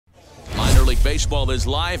Baseball is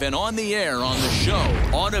live and on the air on the show.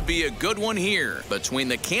 Ought to be a good one here between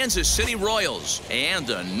the Kansas City Royals and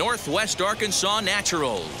the Northwest Arkansas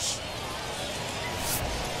Naturals.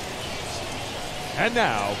 And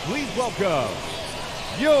now, please welcome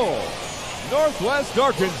your Northwest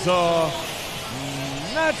Arkansas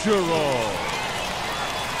Naturals.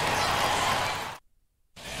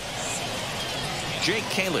 Jake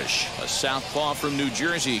Kalish, a southpaw from New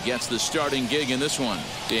Jersey, gets the starting gig in this one.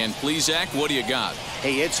 Dan Plesac, what do you got?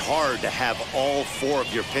 Hey, it's hard to have all 4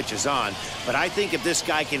 of your pitches on, but I think if this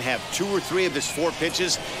guy can have 2 or 3 of his 4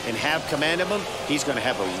 pitches and have command of them, he's going to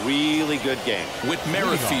have a really good game. With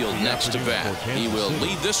Merrifield next to bat, he will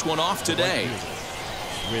lead this one off today.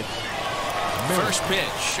 First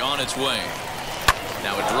pitch on its way.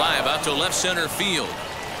 Now a drive out to left center field.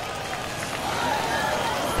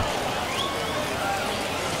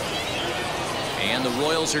 And the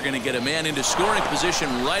Royals are going to get a man into scoring position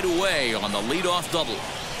right away on the leadoff double.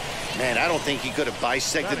 Man, I don't think he could have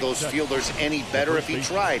bisected those fielders any better if he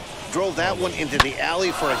tried. Drove that one into the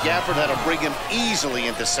alley for a gapper that'll bring him easily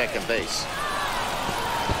into second base.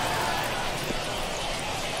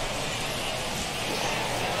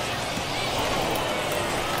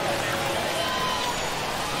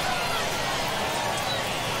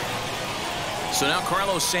 So now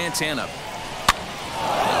Carlos Santana.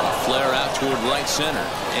 Flare out toward right center,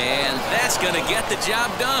 and that's going to get the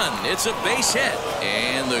job done. It's a base hit,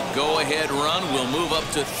 and the go-ahead run will move up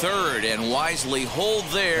to third and wisely hold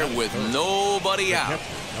there with nobody out.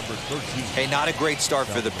 Hey, not a great start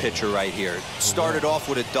for the pitcher right here. Started off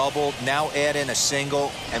with a double, now add in a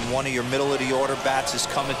single, and one of your middle-of-the-order bats is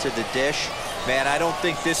coming to the dish. Man, I don't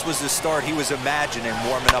think this was the start he was imagining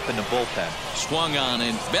warming up in the bullpen. Swung on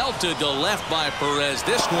and belted to left by Perez.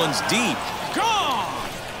 This one's deep. Gone!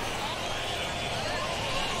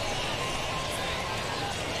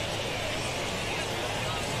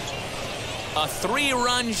 A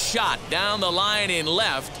 3-run shot down the line in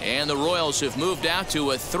left, and the Royals have moved out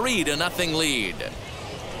to a 3-0 lead.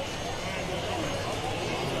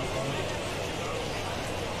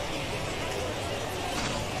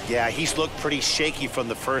 Yeah, he's looked pretty shaky from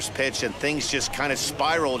the first pitch, and things just kind of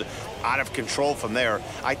spiraled out of control from there.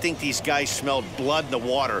 I think these guys smelled blood in the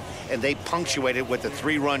water, and they punctuated with a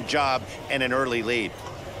 3-run job and an early lead.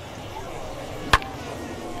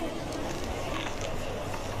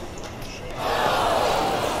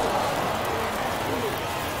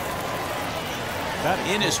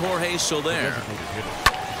 In is Jorge Soler.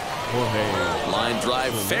 Line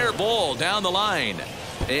drive, fair ball down the line.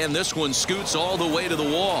 And this one scoots all the way to the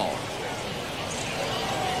wall.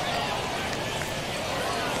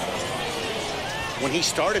 When he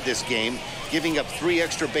started this game, giving up 3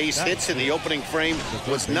 extra base hits in the opening frame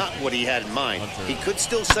was not what he had in mind. He could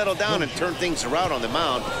still settle down and turn things around on the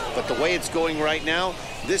mound, but the way it's going right now,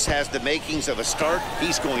 this has the makings of a start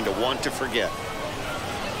he's going to want to forget.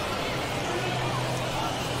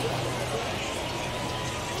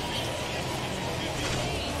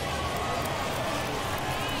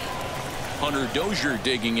 Hunter Dozier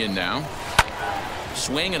digging in now.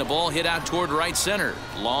 Swing and a ball hit out toward right center.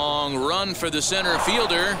 Long run for the center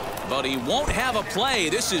fielder, but he won't have a play.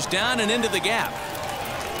 This is down and into the gap.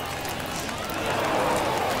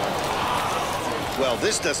 Well,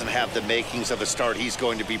 this doesn't have the makings of a start he's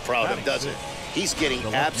going to be proud of, does it? He's getting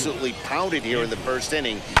absolutely pounded here in the first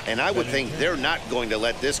inning, and I would think they're not going to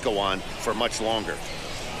let this go on for much longer.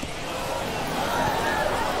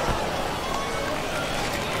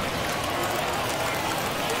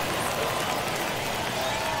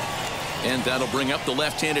 And that'll bring up the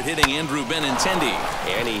left-handed hitting Andrew Benintendi.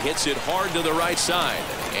 And he hits it hard to the right side.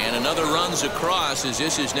 And another runs across as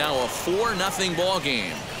this is now a 4-0 ball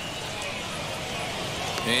game.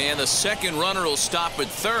 And the second runner will stop at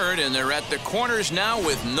third, and they're at the corners now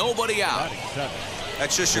with nobody out.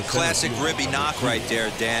 That's just your classic ribby knock right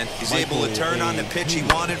there, Dan. He's able to turn on the pitch he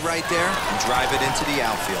wanted right there and drive it into the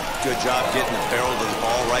outfield. Good job getting the barrel to the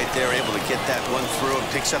ball right there, able to get that one through and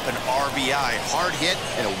picks up an RBI. Hard hit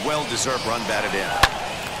and a well-deserved run batted in.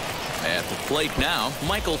 At the plate now,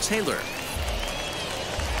 Michael Taylor.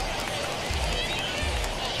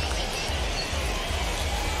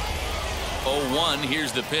 Oh, 1,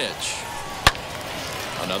 here's the pitch.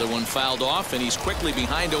 Another one fouled off, and he's quickly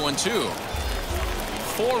behind 0-2.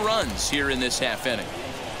 4 runs here in this half inning.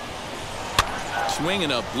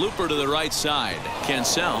 Swinging a blooper to the right side.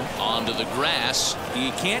 Cancel onto the grass.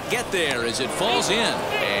 He can't get there as it falls in,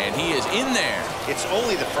 and he is in there. It's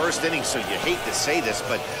only the first inning, so you hate to say this,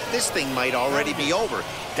 but this thing might already be over.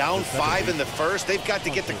 Down 5 in the first, they've got to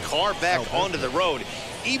get the car back onto the road,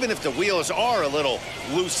 even if the wheels are a little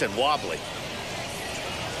loose and wobbly.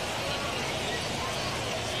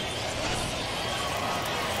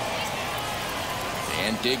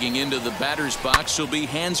 And digging into the batter's box will be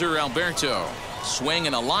Hanser Alberto.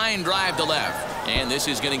 Swinging a line drive to left. And this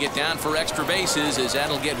is going to get down for extra bases, as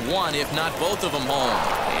that'll get one, if not both of them, home.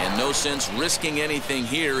 And no sense risking anything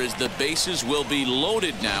here, as the bases will be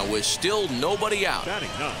loaded now with still nobody out.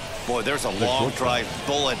 Boy, there's a long drive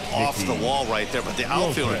bullet off the wall right there, but the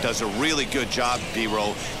outfielder does a really good job,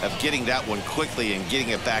 D-Row, of getting that one quickly and getting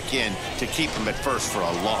it back in to keep him at first for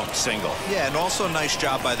a long single. Yeah, and also nice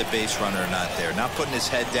job by the base runner not there, not putting his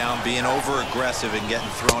head down, being over aggressive and getting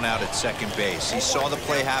thrown out at second base. He saw the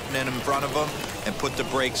play happening in front of him and put the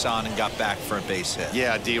brakes on and got back for a base hit.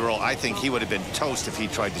 Yeah, D-Row, I think he would have been toast if he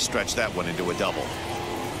tried to stretch that one into a double.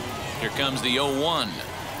 Here comes the 0-1.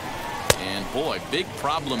 And boy, big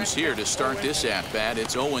problems here to start this at-bat.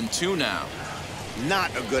 It's 0-2 now.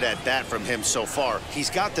 Not a good at bat from him so far.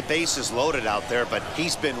 He's got the bases loaded out there, but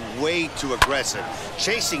he's been way too aggressive,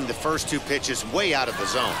 chasing the first two pitches way out of the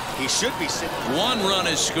zone. He should be sitting. One run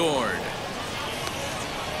is scored.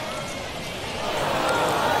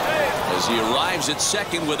 As he arrives at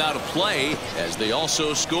second without a play, as they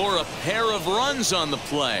also score a pair of runs on the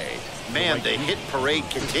play. Man, the hit parade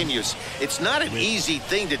continues. It's not an easy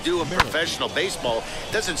thing to do in professional baseball.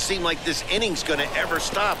 It doesn't seem like this inning's going to ever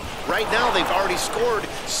stop. Right now, they've already scored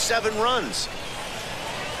 7 runs.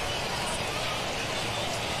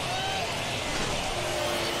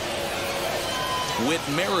 Whit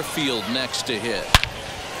Merrifield next to hit.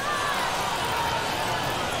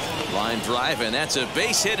 Line drive, and that's a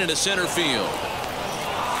base hit into center field.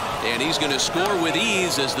 And he's going to score with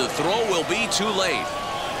ease, as the throw will be too late.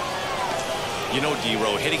 You know,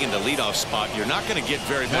 D-Row, hitting in the leadoff spot, you're not going to get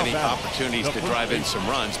very many opportunities to drive in some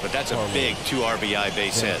runs, but that's a big 2 RBI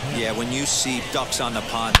base hit. Yeah, when you see ducks on the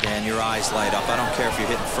pond, Dan, your eyes light up. I don't care if you're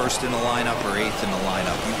hitting first in the lineup or 8th in the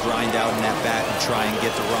lineup. You grind out in that bat and try and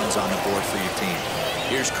get the runs on the board for your team.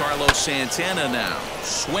 Here's Carlos Santana now.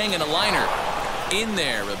 Swinging a liner. In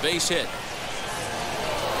there, a base hit.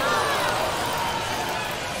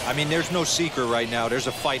 I mean, there's no secret right now. There's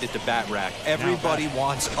a fight at the bat rack. Everybody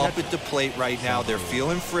wants up at the plate right now. They're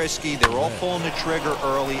feeling frisky. They're all pulling the trigger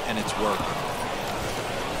early, and it's working.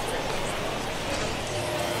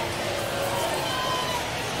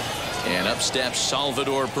 And up steps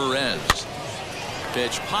Salvador Perez.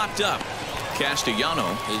 Pitch popped up.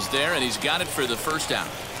 Castellano is there, and he's got it for the first out.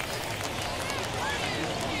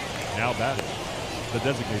 Now batting, the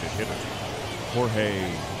designated hitter,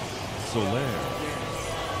 Jorge Soler.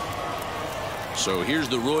 So here's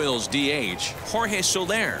the Royals DH, Jorge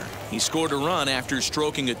Soler. He scored a run after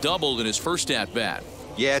stroking a double in his first at-bat.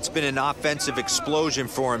 Yeah, it's been an offensive explosion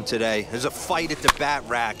for him today. There's a fight at the bat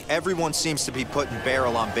rack. Everyone seems to be putting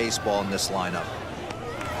barrel on baseball in this lineup.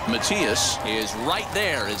 Matias is right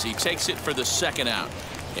there as he takes it for the second out.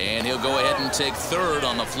 And he'll go ahead and take third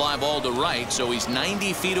on the fly ball to right, so he's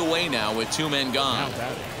 90 feet away now with 2 men gone.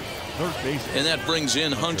 And that brings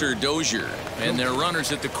in Hunter Dozier, and they're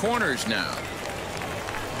runners at the corners now.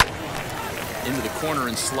 Into the corner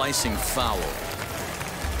and slicing foul.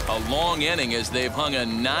 A long inning as they've hung a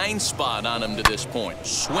 9 spot on him to this point.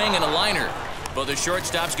 Swing and a liner. But the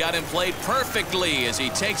shortstop's got him played perfectly as he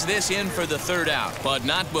takes this in for the third out. But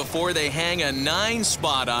not before they hang a 9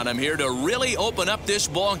 spot on him here to really open up this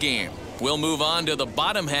ball game. We'll move on to the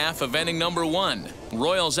bottom half of inning number 1.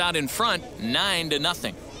 Royals out in front,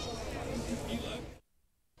 9-0.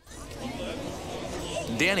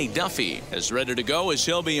 Danny Duffy is ready to go as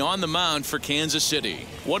he'll be on the mound for Kansas City.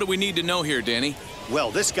 What do we need to know here, Danny?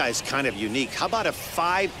 Well, this guy's kind of unique. How about a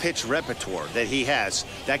 5-pitch repertoire that he has?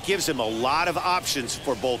 That gives him a lot of options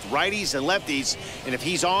for both righties and lefties. And if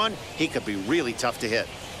he's on, he could be really tough to hit.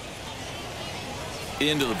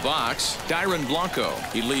 Into the box, Dyron Blanco.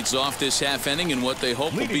 He leads off this half inning in what they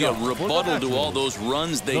hope will be a rebuttal to all those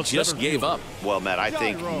runs they just gave up. Well, Matt, I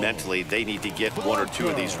think mentally they need to get 1 or 2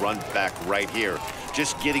 of these runs back right here.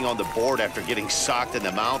 Just getting on the board after getting socked in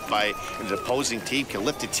the mouth by an opposing team can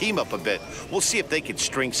lift the team up a bit. We'll see if they can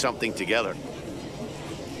string something together.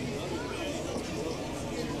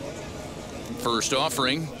 First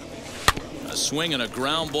offering, a swing and a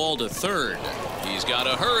ground ball to third. He's got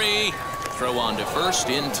to hurry. Throw on to first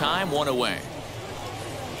in time, 1 away.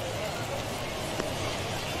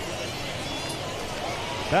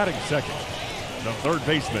 Batting second, the third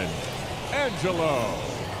baseman, Angelo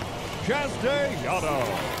Castellano.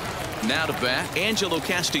 Now to bat, Angelo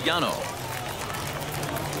Castellano.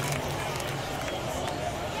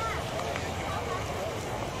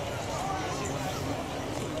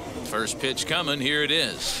 First pitch coming, here it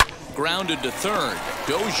is. Grounded to third.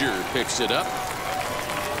 Dozier picks it up.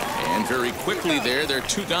 And very quickly there, they're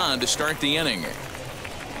 2 gone to start the inning.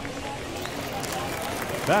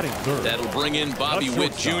 Batting third. That'll bring in Bobby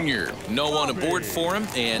Witt Jr. No one aboard for him,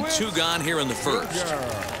 and 2 gone here in the first.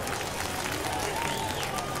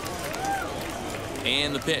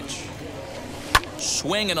 And the pitch.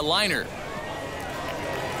 Swing and a liner.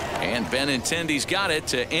 And Benintendi's got it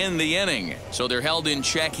to end the inning. So they're held in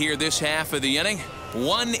check here this half of the inning.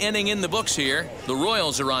 1 inning in the books here. The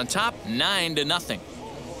Royals are on top, 9-0.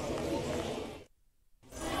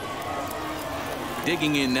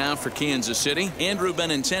 Digging in now for Kansas City, Andrew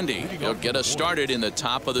Benintendi. He'll get us started in the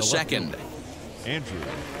top of the second. Andrew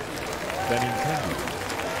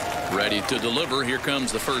Benintendi. Ready to deliver. Here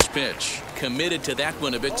comes the first pitch. Committed to that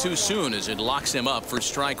one a bit too soon as it locks him up for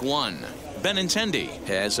strike 1. Benintendi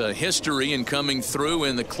has a history in coming through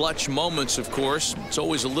in the clutch moments, of course. It's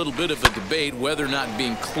always a little bit of a debate whether or not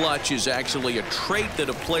being clutch is actually a trait that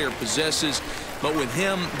a player possesses. But with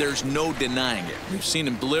him, there's no denying it. We've seen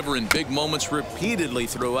him deliver in big moments repeatedly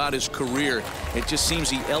throughout his career. It just seems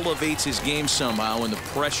he elevates his game somehow when the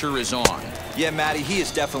pressure is on. Yeah, Matty, he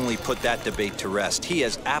has definitely put that debate to rest. He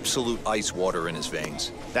has absolute ice water in his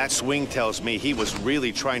veins. That swing tells me he was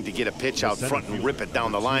really trying to get a pitch out front and rip it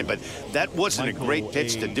down the line, but that wasn't a great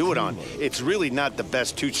pitch to do it on. It's really not the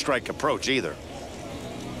best 2-strike approach either.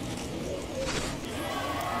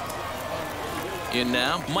 In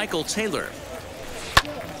now, Michael Taylor.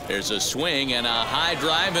 There's a swing and a high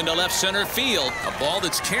drive into left center field. A ball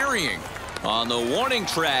that's carrying. On the warning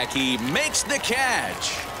track, he makes the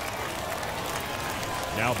catch.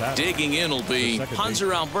 Now digging in will be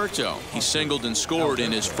Hanser Alberto. He singled and scored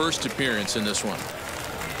in his first appearance in this one.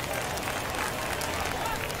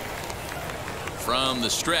 From the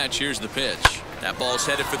stretch, here's the pitch. That ball's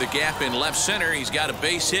headed for the gap in left center. He's got a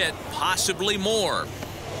base hit, possibly more.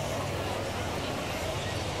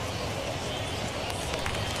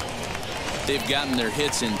 They've gotten their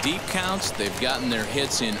hits in deep counts. They've gotten their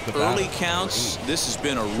hits in early counts. This has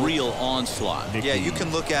been a real onslaught. Yeah, you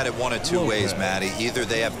can look at it one of 2 ways, Matty. Either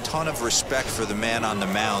they have a ton of respect for the man on the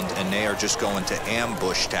mound and they are just going to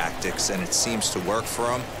ambush tactics and it seems to work for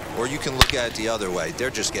them, or you can look at it the other way. They're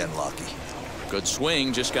just getting lucky. Good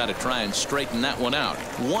swing. Just got to try and straighten that one out.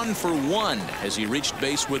 1 for 1 as he reached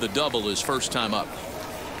base with a double his first time up.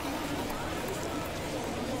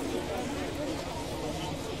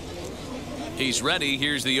 He's ready.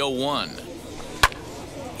 Here's the 0-1.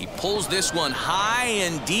 He pulls this one high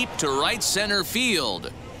and deep to right center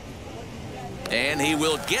field. And he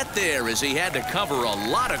will get there as he had to cover a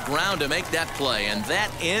lot of ground to make that play. And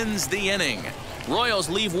that ends the inning. Royals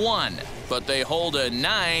leave 1, but they hold a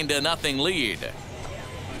 9-0 lead.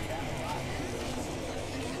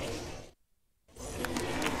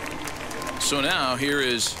 So now here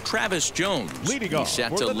is Travis Jones. He's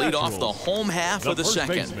set to lead off the home half of the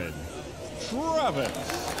second. Baseman, Travis.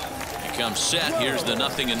 He comes set. Here's the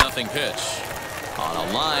 0-0 pitch. On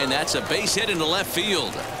a line, that's a base hit into left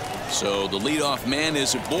field. So the leadoff man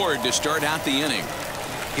is aboard to start out the inning.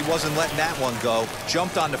 He wasn't letting that one go.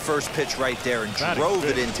 Jumped on the first pitch right there and drove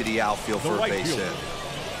it into the outfield for a base hit.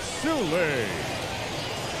 Sule.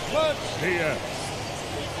 Let's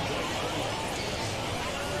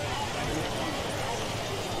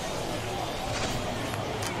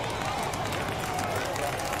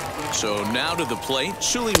So now to the plate,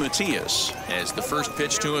 Sule Matias, as the first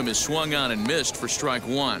pitch to him is swung on and missed for strike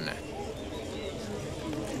 1.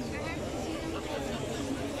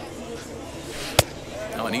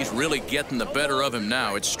 Oh, and he's really getting the better of him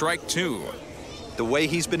now. It's strike 2. The way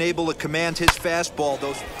he's been able to command his fastball,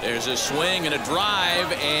 There's a swing and a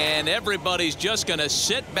drive, and everybody's just going to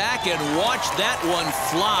sit back and watch that one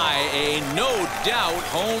fly. A no-doubt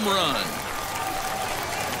home run.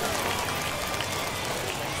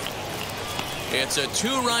 It's a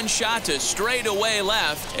 2-run shot to straightaway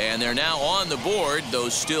left, and they're now on the board, though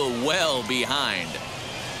still well behind.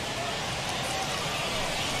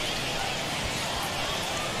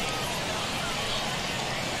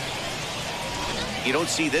 You don't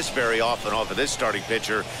see this very often off of this starting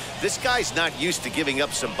pitcher. This guy's not used to giving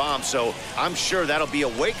up some bombs, so I'm sure that'll be a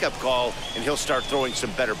wake-up call, and he'll start throwing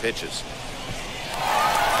some better pitches.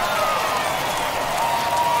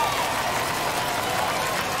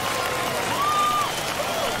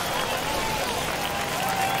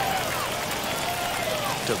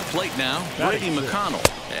 To the plate now, Brady McConnell,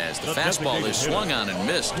 as the fastball is swung on and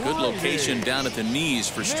missed. Good location down at the knees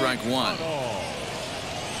for strike 1.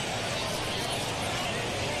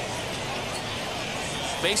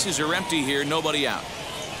 Bases are empty here, nobody out.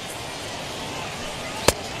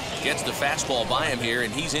 Gets the fastball by him here,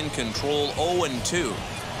 and he's in control. 0-2.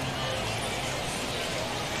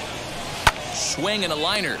 Swing and a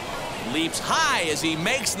liner. Leaps high as he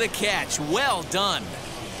makes the catch. Well done.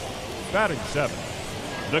 Batting 7.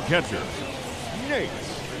 The catcher, Nate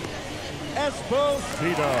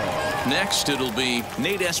Esposito. Next, it'll be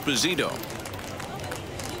Nate Esposito.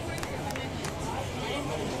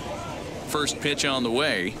 First pitch on the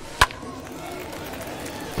way.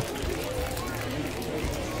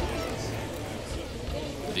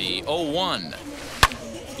 The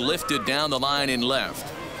 0-1. Lifted down the line in left.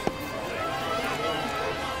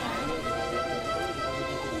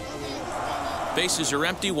 Bases are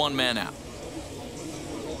empty, one man out.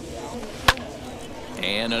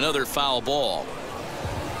 And another foul ball.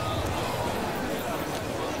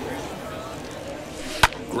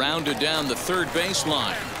 Grounded down the third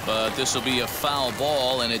baseline, but this will be a foul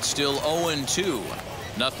ball, and it's still 0-2.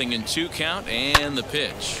 Nothing in 2 count, and the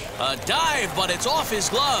pitch. A dive, but it's off his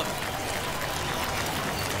glove.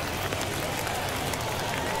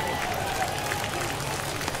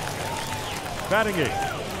 Batting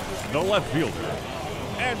 8th, the left fielder,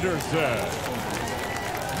 Anderson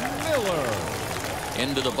Miller.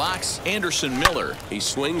 Into the box, Anderson Miller. He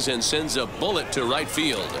swings and sends a bullet to right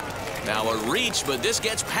field. Now a reach, but this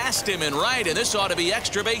gets past him in right, and this ought to be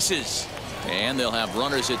extra bases. And they'll have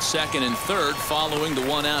runners at second and third following the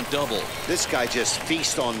 1-out double. This guy just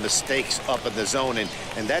feasts on mistakes up in the zone, and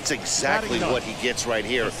that's exactly what he gets right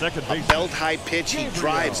here. A belt-high pitch, he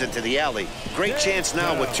drives into the alley. Great chance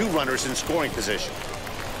now with 2 runners in scoring position.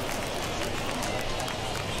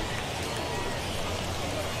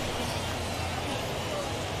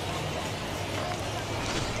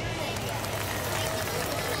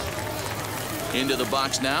 Into the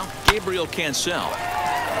box now, Gabriel Cancel.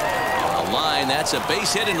 A line, that's a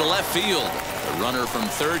base hit into left field. The runner from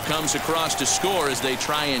third comes across to score as they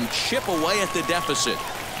try and chip away at the deficit.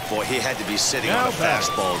 Boy, he had to be sitting on a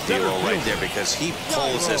fastball deal right there, because he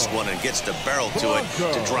pulls this one and gets the barrel to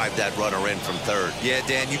it to drive that runner in from third. Yeah,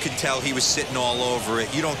 Dan, you can tell he was sitting all over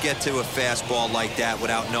it. You don't get to a fastball like that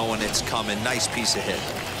without knowing it's coming. Nice piece of hit.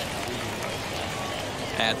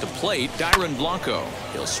 At the plate, Dyron Blanco.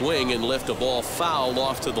 He'll swing and lift a ball foul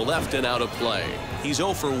off to the left and out of play. He's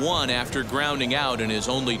 0 for 1 after grounding out in his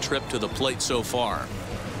only trip to the plate so far.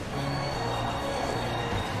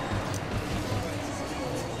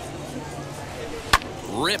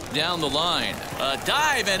 Ripped down the line. A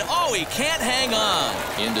dive, and oh, he can't hang on.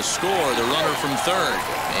 In to score, the runner from third.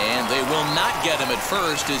 And they will not get him at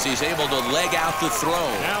first as he's able to leg out the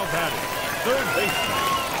throw. Now batting, third baseman,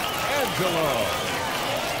 Angelo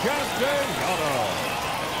Castellano.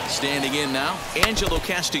 Standing in now, Angelo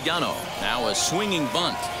Castellano. Now a swinging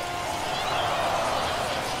bunt.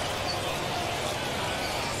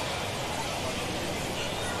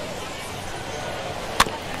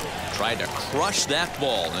 Tried to crush that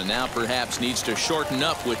ball, and now perhaps needs to shorten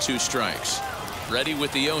up with 2 strikes. Ready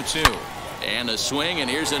with the 0-2. And a swing, and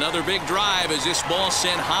here's another big drive as this ball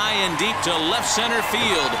sent high and deep to left center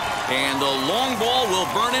field. And the long ball will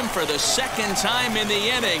burn him for the 2nd time in the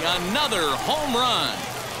inning. Another home run.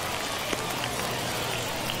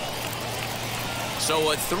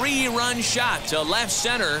 So a 3-run shot to left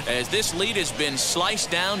center as this lead has been sliced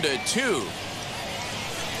down to 2.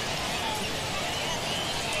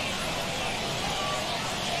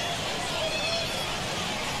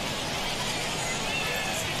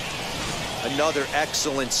 Another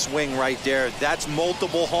excellent swing right there. That's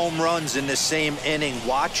multiple home runs in the same inning.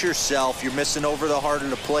 Watch yourself. You're missing over the heart of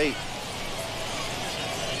the plate.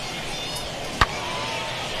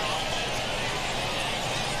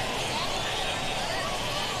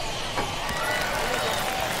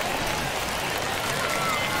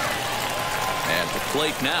 At the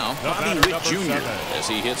plate now, Bobby Witt Jr. as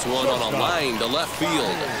he hits one on a line to left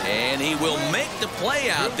field. And he will make the play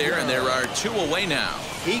out there, and there are 2 away now.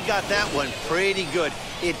 He got that one pretty good.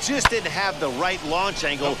 It just didn't have the right launch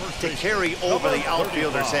angle to carry over the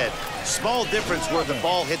outfielder's head. Small difference where the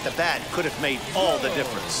ball hit the bat could have made all the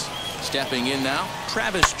difference. Stepping in now,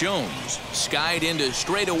 Travis Jones. Skied into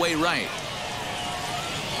straightaway right.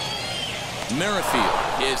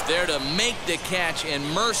 Merrifield is there to make the catch, and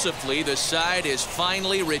mercifully the side is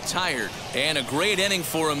finally retired. And a great inning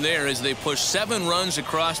for him there as they push 7 runs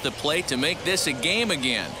across the plate to make this a game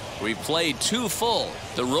again. We played 2 full.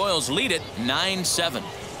 The Royals lead it 9-7.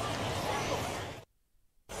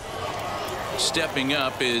 Stepping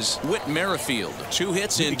up is Whit Merrifield. 2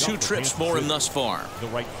 hits and 2 trips for him thus far. The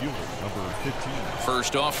right fielder, number 15.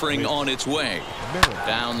 First offering on its way.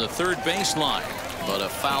 Down the third baseline. But a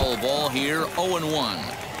foul ball here, 0-1.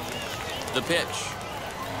 The pitch.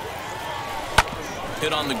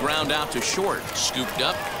 Hit on the ground out to short. Scooped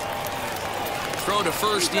up. Throw to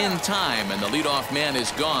first in time, and the leadoff man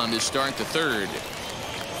is gone to start the third.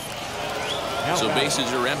 So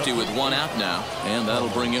bases are empty with one out now, and that'll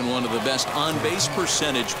bring in one of the best on-base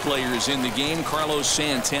percentage players in the game, Carlos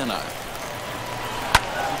Santana.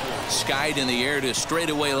 Skied in the air to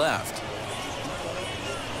straightaway left.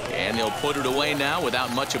 And he'll put it away now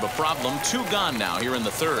without much of a problem. 2 gone now here in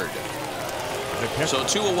the third. So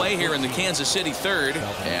 2 away here in the Kansas City third.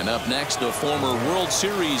 And up next, the former World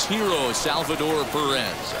Series hero, Salvador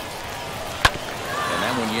Perez. And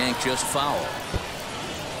that one yanked just foul.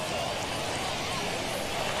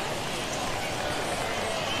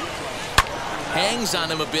 Hangs on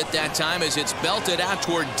him a bit that time as it's belted out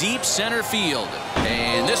toward deep center field.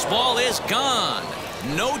 And this ball is gone.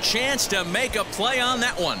 No chance to make a play on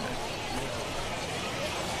that one.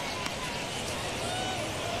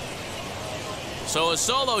 So a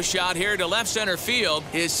solo shot here to left center field,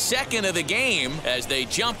 his second of the game, as they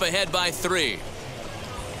jump ahead by 3.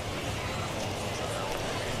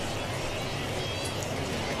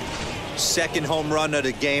 Second home run of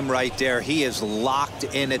the game right there. He is locked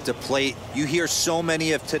in at the plate. You hear so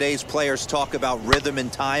many of today's players talk about rhythm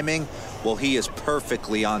and timing. Well, he is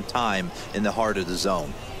perfectly on time in the heart of the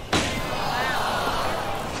zone.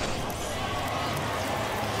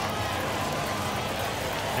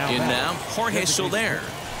 In now, Jorge Soler.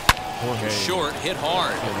 Short, hit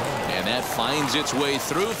hard. And that finds its way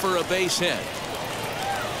through for a base hit.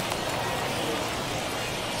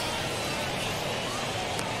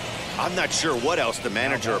 I'm not sure what else the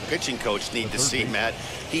manager or pitching coach need to see, Matt.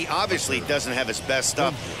 He obviously doesn't have his best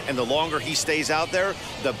stuff, and the longer he stays out there,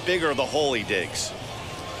 the bigger the hole he digs.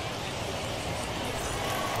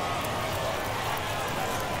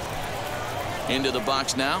 Into the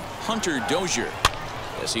box now, Hunter Dozier,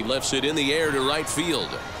 as he lifts it in the air to right field.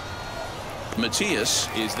 Matias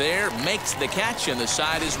is there, makes the catch, and the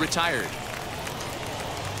side is retired.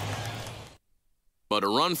 But a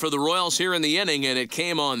run for the Royals here in the inning, and it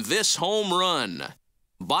came on this home run.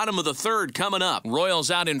 Bottom of the third coming up. Royals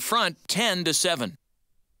out in front, 10-7.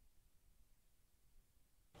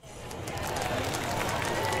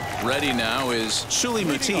 Ready now is Sully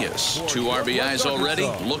Matias. 2 RBIs already,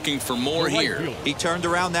 looking for more here. He turned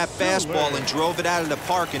around that fastball and drove it out of the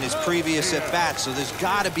park in his previous at-bat, so there's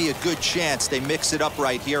got to be a good chance they mix it up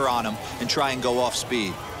right here on him and try and go off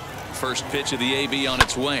speed. First pitch of the AB on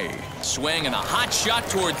its way. Swing and a hot shot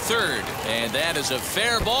toward third. And that is a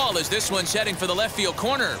fair ball as this one's heading for the left field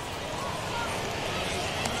corner.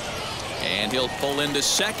 And he'll pull into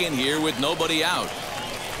second here with nobody out.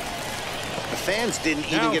 The fans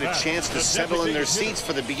didn't even get a chance to settle in their seats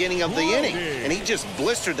for the beginning of the inning. And he just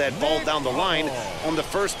blistered that ball down the line on the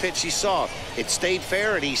first pitch he saw. It stayed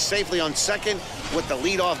fair, and he's safely on second with the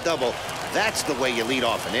leadoff double. That's the way you lead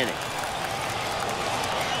off an inning.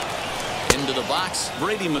 Into the box,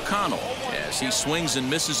 Brady McConnell, as he swings and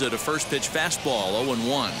misses at a first pitch fastball,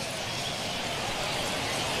 0-1.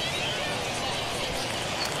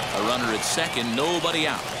 A runner at second, nobody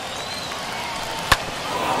out.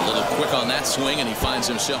 A little quick on that swing, and he finds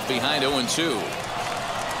himself behind 0-2.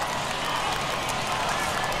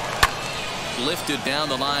 Lifted down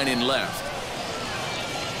the line in left.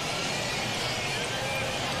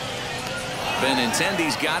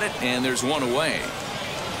 Benintendi's got it, and there's one away.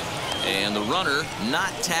 And the runner,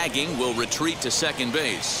 not tagging, will retreat to second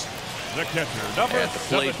base. The catcher, number at the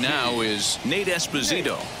plate 17. now is Nate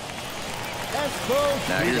Esposito.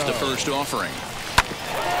 Now here's the first offering.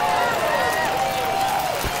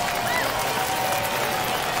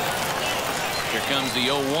 Here comes the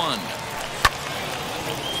 0-1.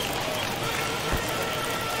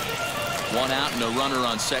 1 out and a runner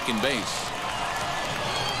on second base.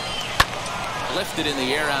 Lifted in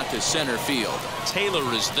the air out to center field.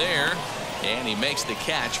 Taylor is there, and he makes the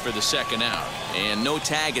catch for the second out. And no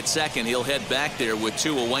tag at second. He'll head back there with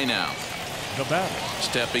 2 away now. The batter.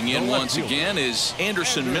 Stepping in once again is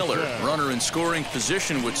Anderson Miller. Runner in scoring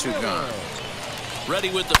position with 2 gone. Ready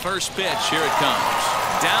with the first pitch. Here it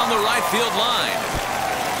comes. Down the right field line.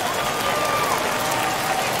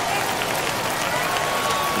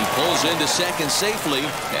 Pulls into second safely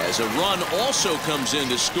as a run also comes in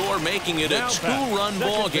to score, making it a 2-run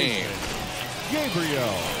ball game.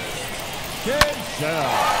 Gabriel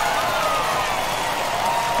Cancel.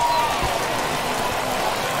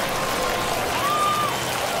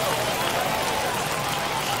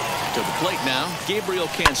 To the plate now, Gabriel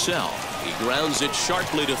Cancel. He grounds it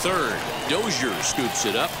sharply to third. Dozier scoops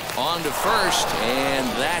it up on to first, and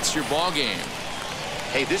that's your ball game.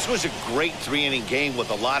 Hey, this was a great 3-inning game with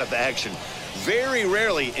a lot of action. Very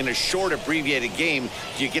rarely in a short, abbreviated game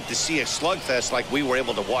do you get to see a slugfest like we were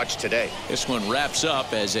able to watch today. This one wraps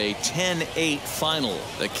up as a 10-8 final.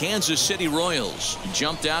 The Kansas City Royals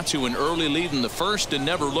jumped out to an early lead in the first and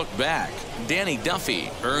never looked back. Danny Duffy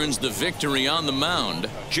earns the victory on the mound.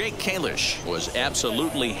 Jake Kalish was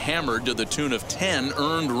absolutely hammered to the tune of 10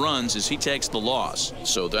 earned runs as he takes the loss.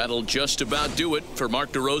 So that'll just about do it. For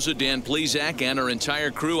Mark DeRosa, Dan Plesac, and our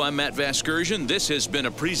entire crew, I'm Matt Vasgersian. This has been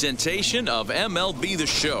a presentation of MLB The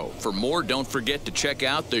Show. For more, don't forget to check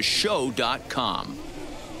out theshow.com.